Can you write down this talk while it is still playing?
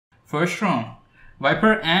First round,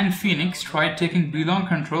 Viper and Phoenix tried taking B-long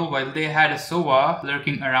control while they had a Sova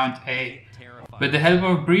lurking around A. With the help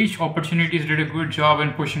of Breach, Opportunities did a good job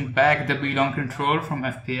in pushing back the B-long control from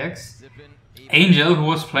FPX. Angel, who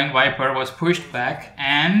was playing Viper, was pushed back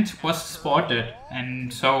and was spotted,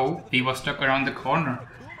 and so he was stuck around the corner.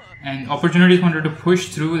 And Opportunities wanted to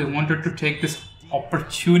push through. They wanted to take this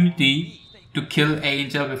opportunity to kill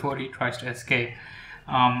Angel before he tries to escape.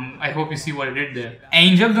 I hope you see what I did there.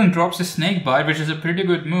 Angel then drops a snake bite, which is a pretty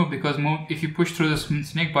good move because if you push through the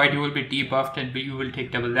snake bite, you will be debuffed and you will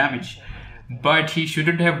take double damage. But he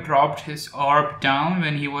shouldn't have dropped his orb down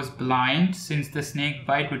when he was blind, since the snake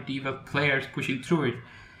bite would debuff players pushing through it.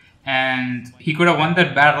 And he could have won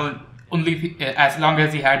that battle only as long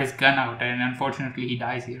as he had his gun out, and unfortunately he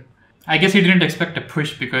dies here. I guess he didn't expect a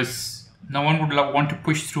push because no one would want to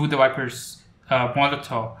push through the Viper's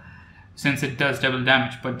Molotov, since it does double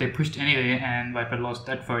damage, but they pushed anyway and Viper lost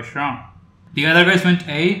that first round. The other guys went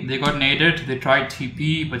A, they got naded, they tried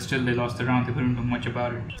TP, but still they lost the round, they couldn't do much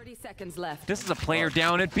about it. 30 seconds left. This is a player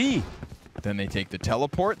down at B. Then they take the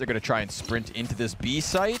teleport, they're gonna try and sprint into this B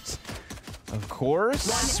site. Of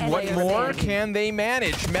course, what more can they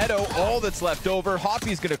manage? Meadow, all that's left over,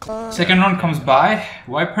 Hoppy's gonna... Second round comes by,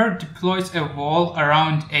 Viper deploys a wall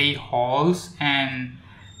around A halls and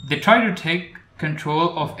they try to take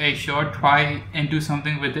control of A short, try and do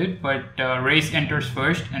something with it, but Race enters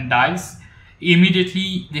first and dies.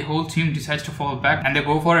 Immediately the whole team decides to fall back and they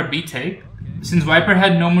go for a B take. Since Viper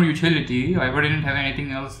had no more utility, Viper didn't have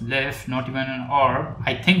anything else left, not even an orb.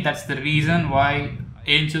 I think that's the reason why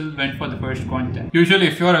Angel went for the first contact. Usually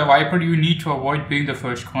if you're a Viper, you need to avoid being the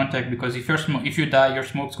first contact because if you die, your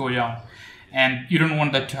smokes go down. And you don't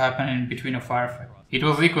want that to happen in between a firefight. It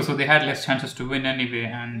was equal, so they had less chances to win anyway.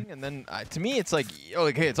 And then to me, it's like,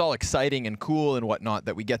 okay, it's all exciting and cool and whatnot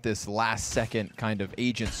that we get this last second kind of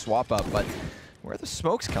agent swap up, but where are the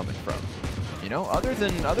smokes coming from? You know, other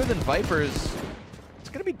than Vipers, it's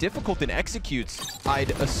going to be difficult in executes,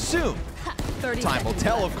 I'd assume. Time will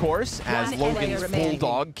tell, of course, as Logan's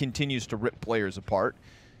Bulldog continues to rip players apart.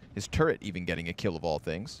 His turret even getting a kill of all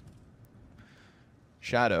things.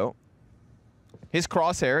 Shadow. His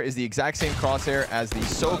crosshair is the exact same crosshair as the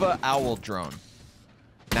Sova Owl drone.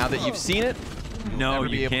 Now that you've seen it, no,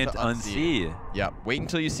 you can't unsee it. Yeah, wait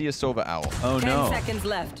until you see a Sova Owl. Oh no. 10 seconds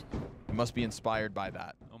left. It must be inspired by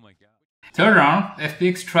that. Oh my god. Third round,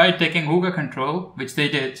 FPX tried taking hookah control, which they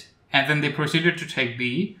did, and then they proceeded to take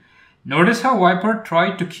B. Notice how Viper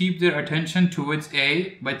tried to keep their attention towards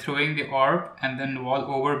A by throwing the orb and then wall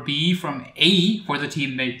over B from A for the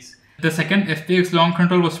teammates. The second FPX long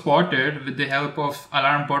control was spotted with the help of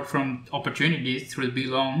alarm bot from Opportunities through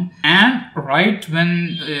B-long. And right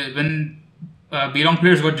when B-long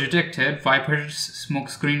players got detected, Viper's smoke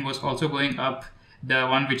screen was also going up, the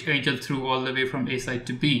one which Angel threw all the way from A side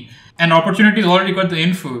to B. And Opportunities already got the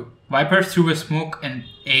info. Viper threw a smoke in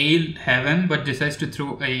A heaven but decides to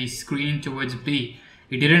throw a screen towards B.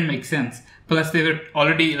 It didn't make sense. Plus they were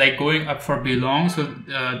already like going up for B-long, so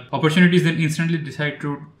Opportunities then instantly decide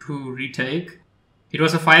to retake. It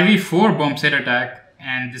was a 5v4 bomb set attack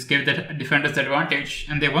and this gave the defenders the advantage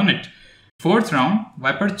and they won it. Fourth round,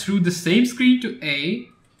 Viper threw the same screen to A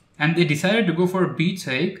and they decided to go for a B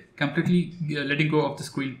take, completely letting go of the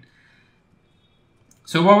screen.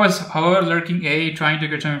 Sova was, however, lurking A, trying to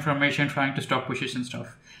get some information, trying to stop pushes and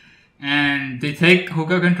stuff. And they take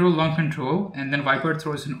hookah control, long control, and then Viper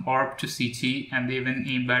throws an orb to CT and they win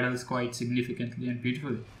aim battles quite significantly and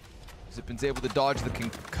beautifully. Zippin's able to dodge the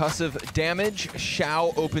concussive damage.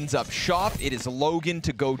 Xiao opens up shop. It is Logan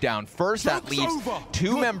to go down first. That leaves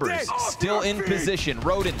two members still in position.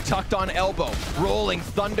 Rodin tucked on elbow. Rolling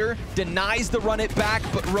Thunder denies the run it back,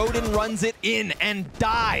 but Rodin runs it in and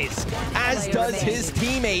dies, as does his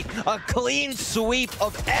teammate. A clean sweep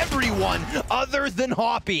of everyone other than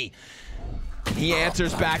Hoppy. He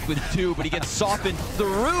answers back with two, but he gets softened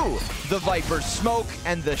through the Viper smoke,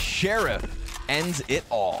 and the Sheriff ends it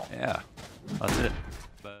all. Yeah, that's it.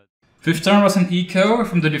 Fifth round was an eco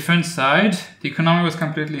from the defense side. The economy was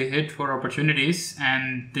completely hit for Opportunities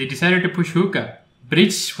and they decided to push hookah.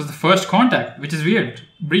 Breach was the first contact, which is weird.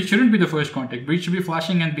 Breach shouldn't be the first contact. Breach should be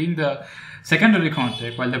flashing and being the secondary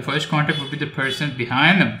contact, while the first contact would be the person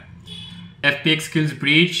behind them. FPX kills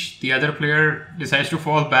Breach, the other player decides to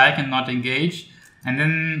fall back and not engage, and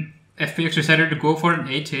then FPX decided to go for an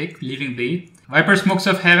A take, leaving B. Viper smokes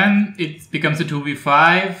of heaven, it becomes a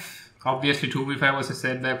 2v5. Obviously 2v5 was a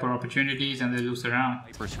setback for Opportunities and they lose the round.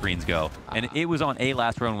 Viper screens go. And it was on A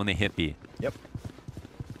last round when they hit B. Yep.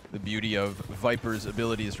 The beauty of Viper's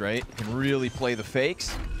abilities, right? Can really play the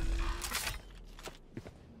fakes.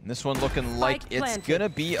 And this one looking like it's gonna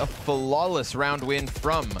be a flawless round win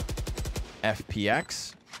from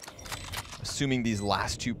FPX. Assuming these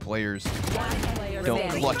last two players don't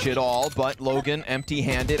clutch it all, but Logan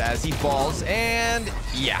empty-handed as he falls, and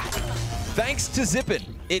yeah. Thanks to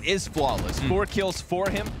Zippin, it is flawless. 4 kills for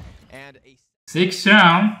him, and a 6th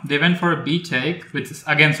round, they went for a B take, which is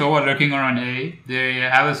again Sova lurking around A. They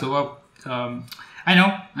have a Sova. I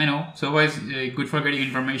know. Sova is good for getting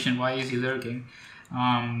information. Why is he lurking?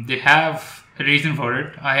 They have a reason for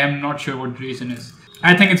it. I am not sure what the reason is.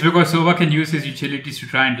 I think it's because Sova can use his utilities to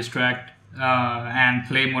try and distract and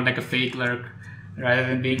play more like a fake lurk rather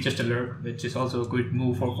than being just a lurk, which is also a good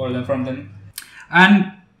move for them from them.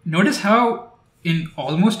 And notice how in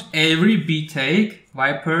almost every B take,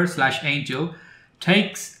 Viper/Angel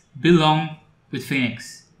takes belong with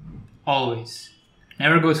Phoenix. Always.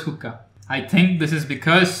 Never goes hookah. I think this is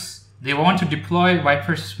because they want to deploy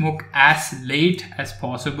Viper's smoke as late as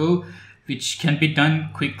possible, which can be done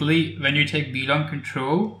quickly when you take B-long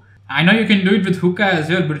control. I know you can do it with hookah as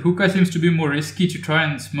well, but hookah seems to be more risky to try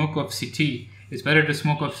and smoke off CT. It's better to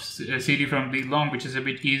smoke off CT from B-long, which is a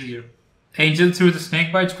bit easier. Angel threw the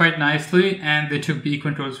snake bites quite nicely, and they took B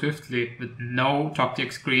control swiftly, with no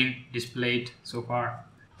toxic screen displayed so far.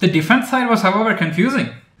 The defense side was, however,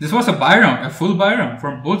 confusing. This was a buy round, a full buy round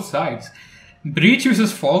from both sides. Breach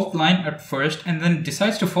uses fault line at first, and then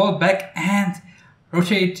decides to fall back and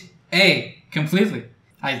rotate A completely.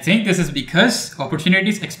 I think this is because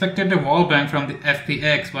Opportunities expected a wall bang from the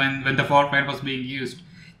FPX when the fault line was being used.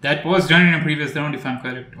 That was done in a previous round if I'm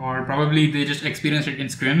correct, or probably they just experienced it in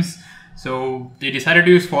scrims. So they decided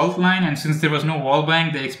to use fault line, and since there was no wall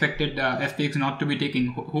bang, they expected FPX not to be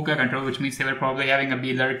taking hookah control, which means they were probably having a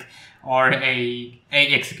B lurk or a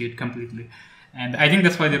execute completely. And I think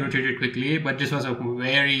that's why they rotated quickly, but this was a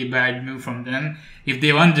very bad move from them. If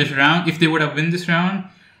they won this round, if they would have won this round,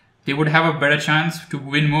 they would have a better chance to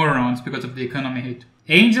win more rounds because of the economy hit.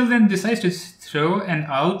 Angel then decides to throw an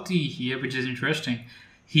ulti here, which is interesting.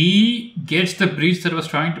 He gets the breach that was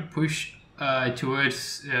trying to push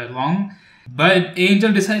towards long, but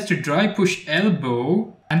Angel decides to dry push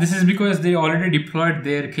elbow, and this is because they already deployed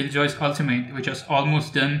their Killjoy's ultimate, which was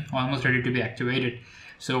almost done, almost ready to be activated.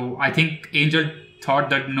 So I think Angel thought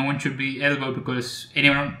that no one should be elbow because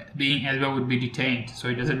anyone being elbow would be detained, so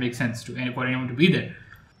it doesn't make sense for anyone to be there.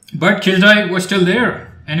 But Killjoy was still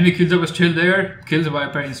there. Enemy Killjoy was still there, kills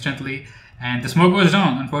Viper instantly, and the smoke goes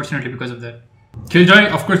down, unfortunately, because of that. Killjoy,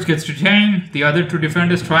 of course, gets retained. The other two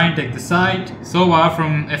defenders try and take the side. Sova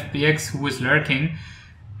from FPX, who was lurking,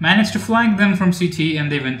 managed to flank them from CT, and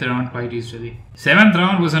they win the round quite easily. 7th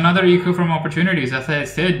round was another eco from Opportunities. As I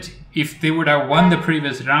said, if they would have won the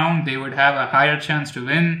previous round, they would have a higher chance to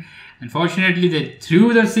win. Unfortunately, they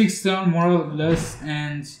threw the 6th round more or less,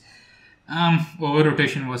 and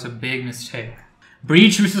over-rotation was a big mistake.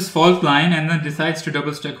 Breach uses fault line and then decides to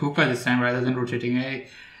double stack hookah this time rather than rotating A.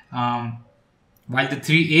 While the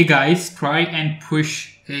 3 A guys try and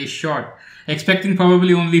push A short, expecting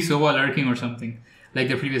probably only Sova lurking or something, like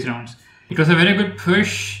the previous rounds. It was a very good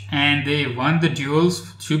push, and they won the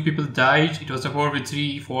duels. 2 people died. It was a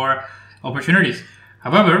 4v3 for Opportunities.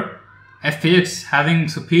 However, FPX having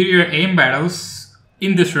superior aim battles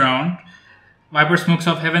in this round, Viper smokes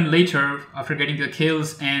off heaven later after getting the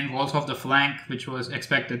kills and walls off the flank, which was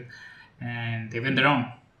expected, and they win the round.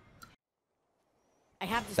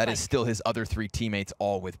 That is still his other 3 teammates,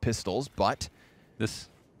 all with pistols, but this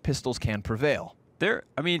pistols can prevail.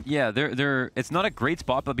 It's not a great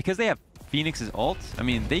spot, but because they have Phoenix's ult, I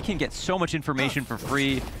mean, they can get so much information for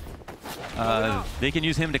free. They can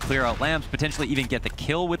use him to clear out lamps, potentially even get the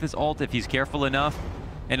kill with his ult if he's careful enough.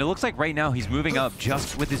 And it looks like right now he's moving up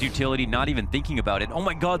just with his utility, not even thinking about it. Oh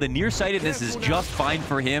my god, the nearsightedness is just fine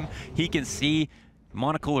for him. He can see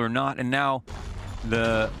monocle or not, and now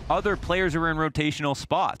the other players are in rotational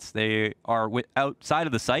spots. They are outside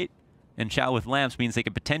of the site, and Chow with lamps means they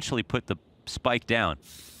could potentially put the spike down.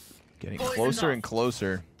 Getting closer and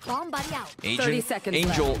closer. Seconds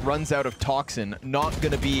Angel runs out of toxin, not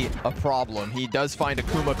going to be a problem. He does find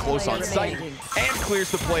Akuma close on site and clears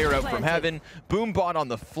the player out from heaven. Boombot on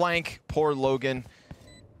the flank. Poor Logan.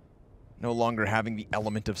 No longer having the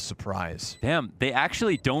element of surprise. Damn, they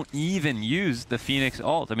actually don't even use the Phoenix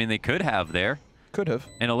ult. I mean, they could have there. Could have.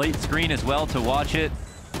 And a late screen as well to watch it.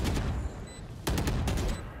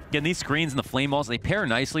 Again, these screens and the flame balls, they pair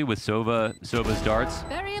nicely with Sova's darts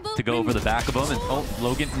to go over the back of them. And oh,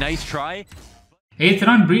 Logan, nice try. 8th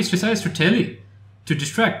round, Breeze decides to telly to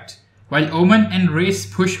distract, while Omen and Race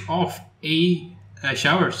push off A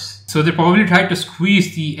showers. So they probably tried to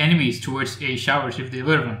squeeze the enemies towards A showers if they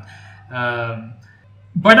were one.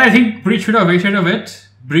 But I think Breeze should have waited a bit.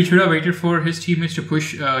 Breach should have waited for his teammates to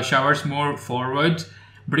push Showers more forward.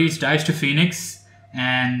 Breach dives to Phoenix,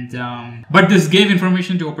 and but this gave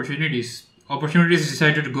information to Opportunities. Opportunities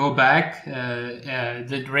decided to go back.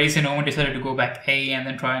 The Raze and Omen decided to go back A and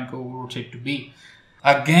then try and go rotate to B.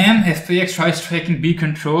 Again, FPX tries taking B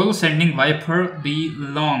control, sending Viper B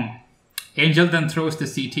long. Angel then throws the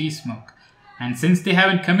CT smoke. And since they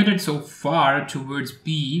haven't committed so far towards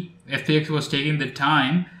B, FPX was taking the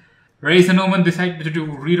time. Raze and Omen decided to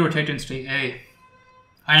re-rotate and stay A.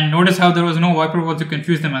 And notice how there was no Viper wall to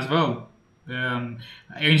confuse them as well.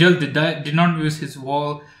 Angel did not use his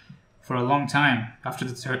wall for a long time after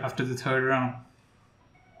the third round.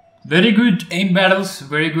 Very good aim battles,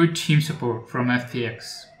 very good team support from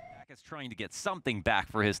FPX. Is trying to get something back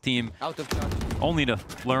for his team, only to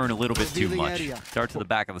learn a little bit too much. Start to the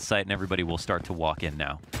back of the site and everybody will start to walk in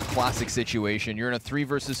now. Classic situation. You're in a 3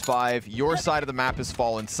 versus 5. Your side of the map has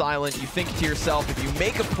fallen silent. You think to yourself, if you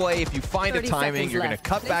make a play, if you find a timing, you're going to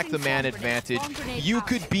cut back the man advantage. You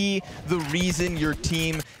could be the reason your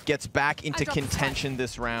team gets back into contention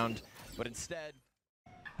this round. But instead...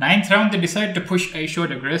 9th round, they decide to push A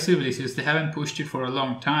short aggressively since they haven't pushed it for a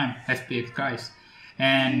long time, FPX guys.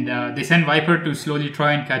 And they send Viper to slowly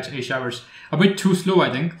try and catch A Showers. A bit too slow, I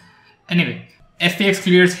think. Anyway, FPX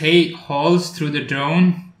clears Hay Halls through the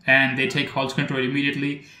drone and they take Halls control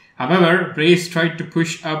immediately. However, Raze tried to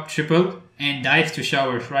push up triple and dives to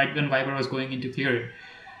Showers right when Viper was going in to clear it.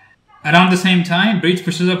 Around the same time, Breach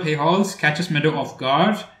pushes up Hay Halls, catches Meadow off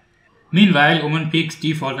guard. Meanwhile, Omen peeks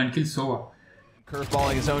default and kills Sova.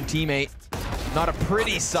 Curveballing his own teammate. Not a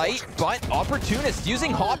pretty sight, but Opportunist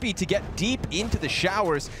using Hoppy to get deep into the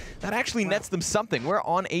Showers. That actually nets them something. We're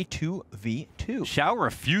on a 2v2. Shower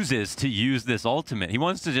refuses to use this ultimate. He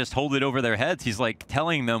wants to just hold it over their heads. He's like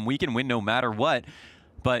telling them we can win no matter what,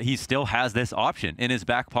 but he still has this option in his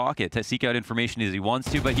back pocket to seek out information as he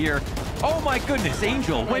wants to. But here, oh my goodness,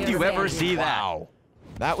 Angel, when do you ever see that? Wow.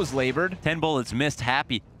 That was labored. 10 bullets missed.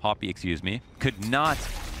 Hoppy, excuse me, could not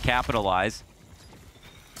capitalize.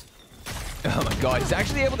 Oh my god, he's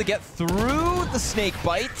actually able to get through the snake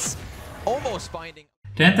bites, almost finding...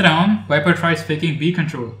 10th round, Viper tries faking B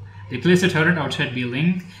control. They place a turret outside B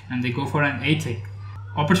link and they go for an A take.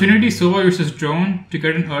 Opportunity, Sova uses drone to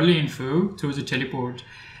get an early info through the teleport.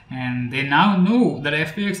 And they now know that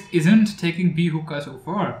FPX isn't taking B hookah so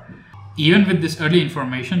far. Even with this early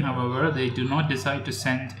information, however, they do not decide to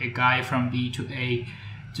send a guy from B to A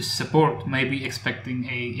to support, maybe expecting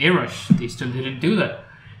a rush. They still didn't do that.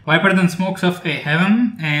 Viper then smokes off a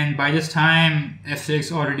Heaven, and by this time,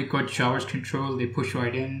 FPX already got Showers control, they push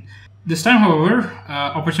right in. This time, however,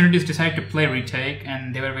 Opportunities decide to play retake,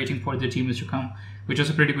 and they were waiting for the teammates to come, which was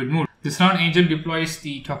a pretty good move. This round, Angel deploys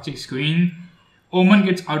the Toxic Screen. Omen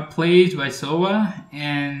gets outplayed by Sova,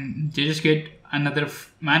 and they just get another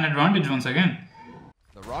man advantage once again.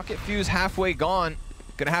 The rocket fuse halfway gone.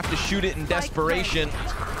 Gonna have to shoot it in desperation.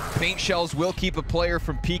 Paint shells will keep a player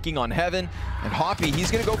from peeking on Heaven. And Hoppy,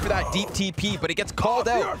 he's gonna go for that deep TP, but he gets called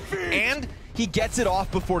out. And he gets it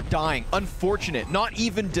off before dying. Unfortunate, not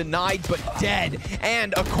even denied, but dead.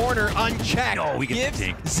 And a corner unchecked. Oh, we get gives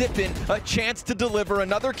Zippin a chance to deliver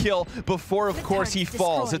another kill before, of course, he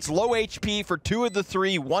falls. It's low HP for 2 of the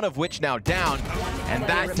 3, one of which now down. And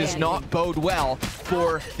that does not bode well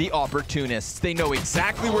for the Opportunists. They know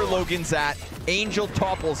exactly where Logan's at. Angel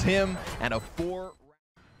topples him, and a 4...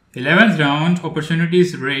 11th round,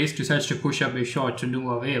 Opportunities Raze decides to push up a shot to no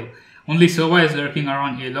avail. Only Sova is lurking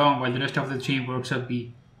around A long while the rest of the team works up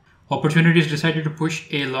B. Opportunities decided to push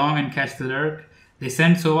A long and catch the lurk. They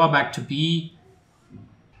send Sova back to B.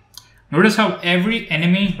 Notice how every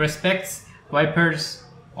enemy respects Viper's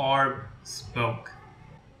orb smoke.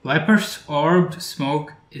 Viper's orbed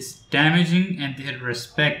smoke is damaging and they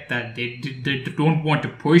respect that. They don't want to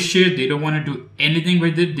push it, they don't want to do anything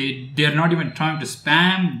with it, they're not even trying to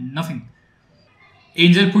spam, nothing.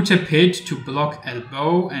 Angel puts a pit to block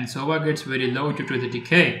elbow and Sova gets very low due to the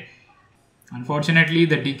decay. Unfortunately,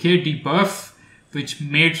 the decay debuff, which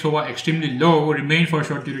made Sova extremely low, remained for a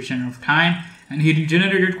short duration of time and he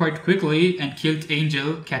regenerated quite quickly and killed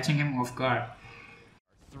Angel, catching him off guard.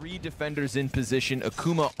 3 defenders in position,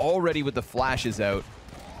 Akuma already with the flashes out.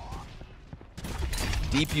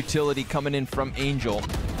 Deep utility coming in from Angel.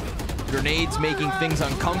 Grenades making things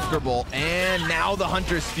uncomfortable, and now the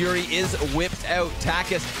Hunter's Fury is whipped out.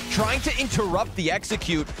 Takis trying to interrupt the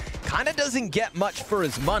execute, kind of doesn't get much for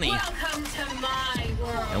his money. Welcome to my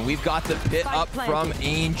And we've got the pit up from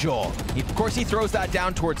Angel. Of course, he throws that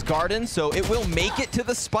down towards Garden, so it will make it to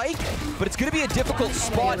the spike, but it's going to be a difficult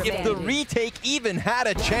spot if the retake even had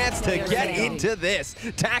a chance to get into this.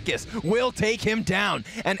 Takis will take him down,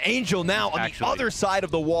 and Angel now on the other side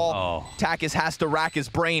of the wall. Takis has to rack his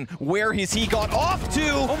brain. Where has he got off to?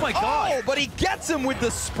 Oh my God. Oh, but he gets him with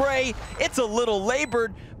the spray. It's a little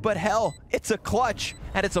labored, but hell, it's a clutch,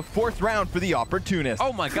 and it's a 4th round for the Opportunist.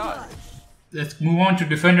 Oh my God. Let's move on to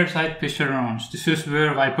defender side pistol rounds. This is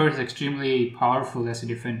where Viper is extremely powerful as a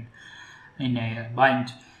defend in a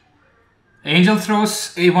bind. Angel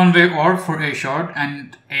throws a one-way orb for a shot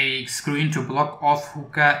and a screen to block off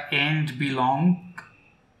hookah and belong.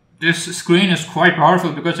 This screen is quite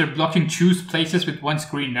powerful because you're blocking 2 places with 1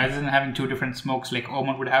 screen rather than having 2 different smokes like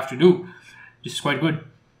Omen would have to do. This is quite good.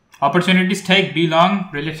 Opportunities take belong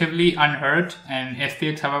relatively unhurt, and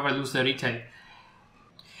FPX however lose the retake.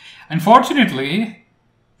 Unfortunately,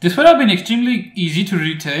 this would have been extremely easy to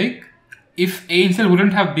retake if Angel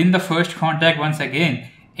wouldn't have been the first contact once again.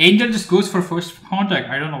 Angel just goes for first contact,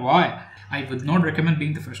 I don't know why. I would not recommend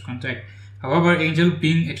being the first contact. However, Angel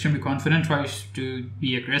being extremely confident tries to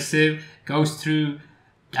be aggressive, goes through,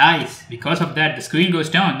 dies. Because of that, the screen goes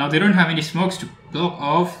down. Now they don't have any smokes to block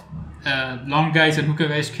off. Long guys and hookah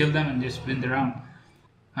guys kill them and just win the round.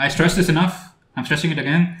 I stressed this enough. I'm stressing it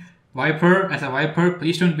again. Viper, as a Viper,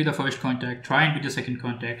 please don't be the first contact. Try and be the second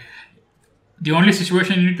contact. The only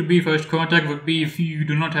situation you need to be first contact would be if you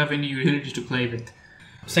do not have any utilities to play with.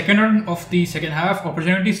 Second round of the second half,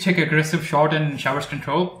 Opportunities take aggressive shot and showers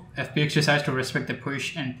control. FPX decides to respect the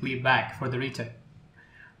push and play back for the retake.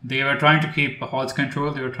 They were trying to keep Hall's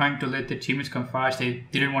control. They were trying to let the teammates come fast. They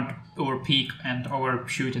didn't want to overpeak and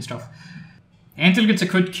overshoot and stuff. Angel gets a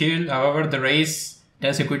good kill. However, the Raze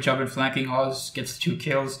does a good job in flanking. Halls gets 2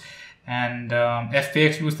 kills. And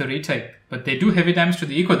FPX lose the retake. But they do heavy damage to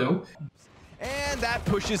the eco though. And that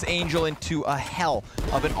pushes Angel into a hell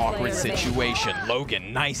of an awkward situation.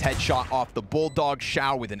 Logan, nice headshot off the Bulldog.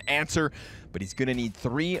 Shao with an answer, but he's gonna need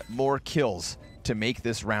 3 more kills to make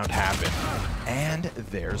this round happen. And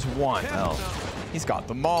there's one. Well, he's got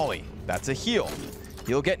the molly. That's a heal.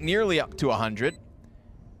 He'll get nearly up to 100.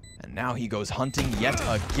 And now he goes hunting yet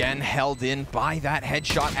again, held in by that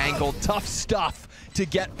headshot angle. Tough stuff to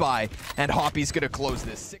get by, and Hoppy's gonna close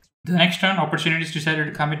this. The next turn, Opportunities decided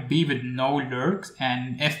to commit B with no lurks,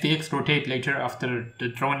 and FPX rotate later after the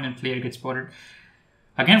drone and player gets spotted.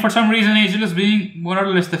 Again, for some reason, Angel is being more or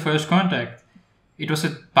less the first contact. It was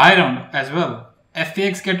a buy round as well.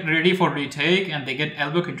 FPX get ready for retake, and they get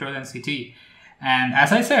elbow control and CT. And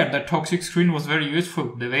as I said, the toxic screen was very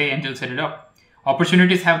useful, the way Angel set it up.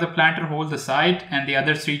 Opportunities have the planter hold the side, and the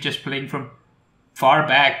other 3 just playing from far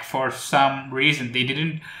back for some reason. They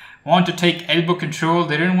didn't want to take elbow control.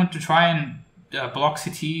 They didn't want to try and block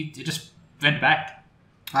CT. They just went back.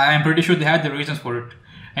 I'm pretty sure they had the reasons for it.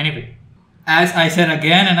 Anyway, as I said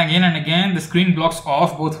again and again and again, the screen blocks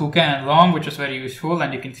off both hookah and long, which was very useful,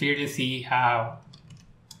 and you can clearly see how.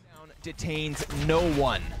 Detains no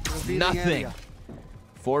one. Nothing.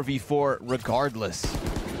 4v4 regardless.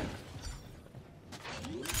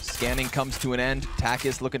 Scanning comes to an end.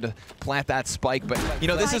 Takis looking to plant that spike, but you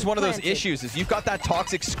know, this is one of those issues. Is you've got that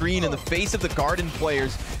toxic screen in the face of the Garden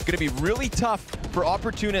players, going to be really tough for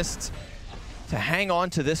Opportunists to hang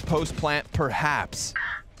on to this post plant, perhaps.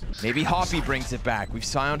 Maybe Hoppy brings it back. We've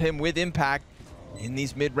found him with impact in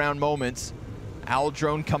these mid-round moments. Owl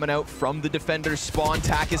drone coming out from the defender's spawn.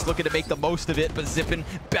 Takis looking to make the most of it, but Zippin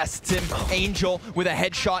bests him. Angel with a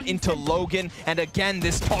headshot into Logan. And again,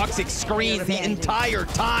 this toxic screen the entire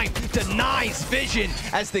time denies vision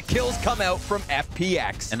as the kills come out from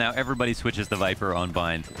FPX. And now everybody switches the Viper on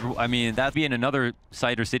bind. I mean, that'd be in another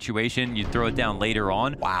side or situation. You'd throw it down later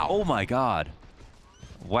on. Wow. Oh my God.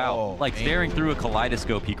 Wow. Oh, like staring through a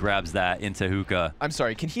kaleidoscope, he grabs that into hookah. I'm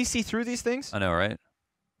sorry, can he see through these things? I know, right?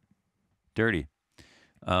 Dirty.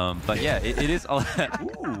 But yeah, it is.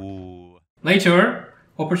 Ooh. Later,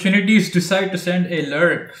 Opportunities decide to send a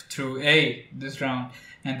lurk through A this round,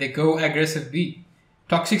 and they go aggressive B.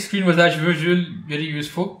 Toxic screen was as usual very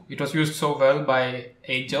useful. It was used so well by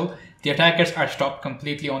Angel. The attackers are stopped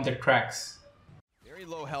completely on their tracks. Very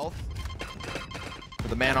low health for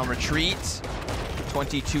the man on retreat.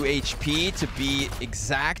 22 HP to be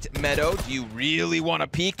exact. Meadow, do you really want to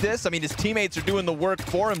peek this? I mean, his teammates are doing the work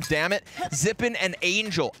for him, damn it. Zippin and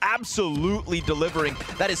Angel absolutely delivering.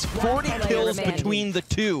 That is 40 kills between the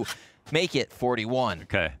two. Make it 41.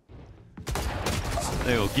 Okay.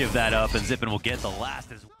 They will give that up, and Zippin will get the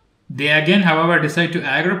last as well. They again, however, decide to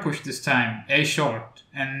aggro push this time, A short,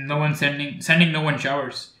 and no one sending no one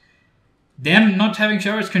showers. Them not having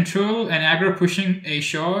showers control and aggro pushing a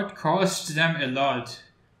short costs them a lot.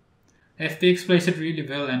 FPX plays it really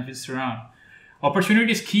well and wins around.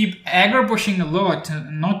 Opportunities keep aggro pushing a lot,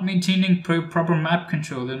 not maintaining proper map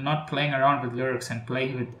control. They're not playing around with lurks and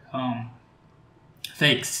playing with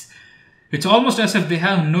fakes. It's almost as if they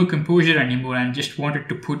have no composure anymore and just wanted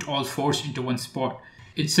to put all force into one spot.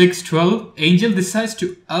 It's 6-12. Angel decides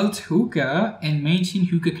to ult hookah and maintain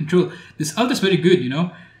hookah control. This ult is very good, you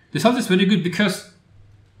know. This ult is very good because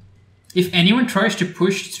if anyone tries to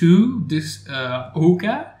push through this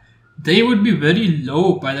hookah, they would be very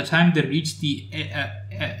low by the time they reach the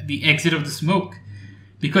exit of the smoke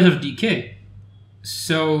because of DK.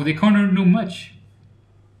 So they can't do much.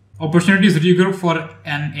 Opportunities regroup for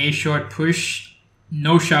an A-short push.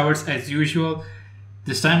 No showers as usual.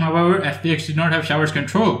 This time, however, FPX did not have showers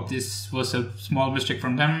control. This was a small mistake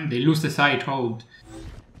from them. They lose the side hold.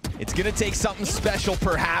 It's gonna take something special,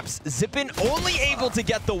 perhaps. Zippin only able to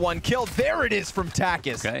get the one kill. There it is from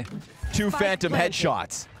Takis. Okay. 2 phantom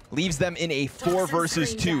headshots. Leaves them in a 4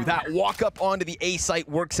 versus 2. That walk up onto the A site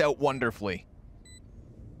works out wonderfully.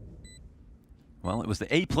 Well, it was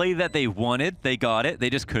the A play that they wanted. They got it. They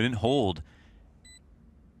just couldn't hold.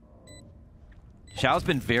 Xiao's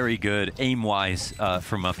been very good aim-wise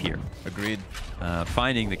from up here. Agreed.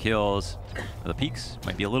 Finding the kills. The peaks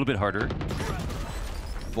might be a little bit harder.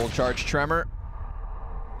 Full charge tremor.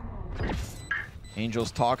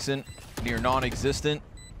 Angel's toxin near non-existent.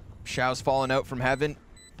 Xiao's fallen out from heaven.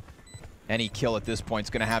 Any kill at this point is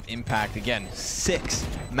going to have impact. Again, 6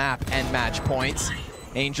 map and match points.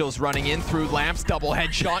 Angel's running in through lamps, double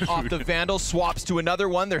headshot off the Vandal, swaps to another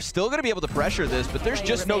one. They're still going to be able to pressure this, but there's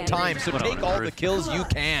just no time, so take all the kills you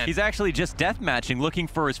can. He's actually just deathmatching, looking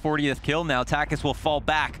for his 40th kill now. Takis will fall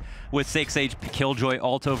back with 6H Killjoy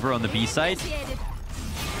ult over on the B site.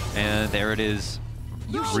 And there it is,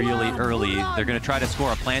 really early. They're going to try to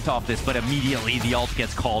score a plant off this, but immediately the ult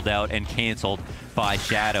gets called out and canceled by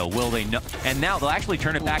Shadow. Will they know? And now they'll actually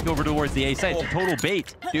turn it back over towards the A site. It's a total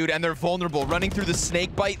bait. Dude, and they're vulnerable. Running through the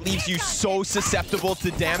snake bite leaves you so susceptible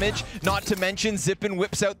to damage. Not to mention, Zippin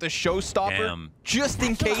whips out the showstopper just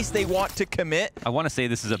in case they want to commit. I want to say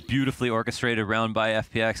this is a beautifully orchestrated round by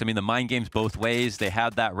FPX. I mean, the mind game's both ways. They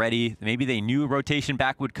had that ready. Maybe they knew rotation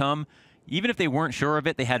back would come. Even if they weren't sure of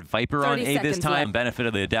it, they had Viper on A this time. Left. Benefit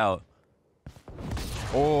of the doubt.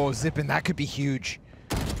 Oh, Zippin, that could be huge.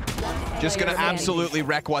 Just gonna absolutely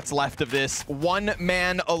wreck what's left of this. One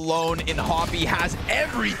man alone in Hoppy has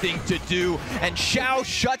everything to do, and Xiao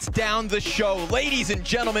shuts down the show. Ladies and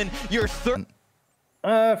gentlemen, your third...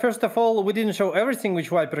 First of all, we didn't show everything which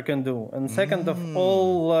Viper can do. And second of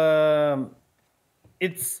all,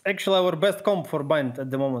 it's actually our best comp for Bind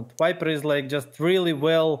at the moment. Viper is like just really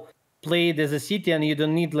well played as a city, and you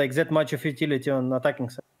don't need like that much of utility on attacking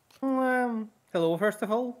side. Hello, first of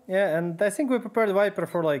all. Yeah, and I think we prepared Viper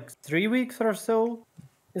for like 3 weeks or so.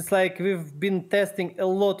 It's like we've been testing a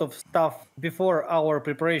lot of stuff before our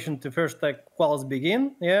preparation to first like quals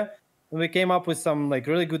begin. Yeah, and we came up with some like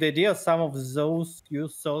really good ideas. Some of those you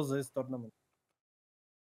saw this tournament.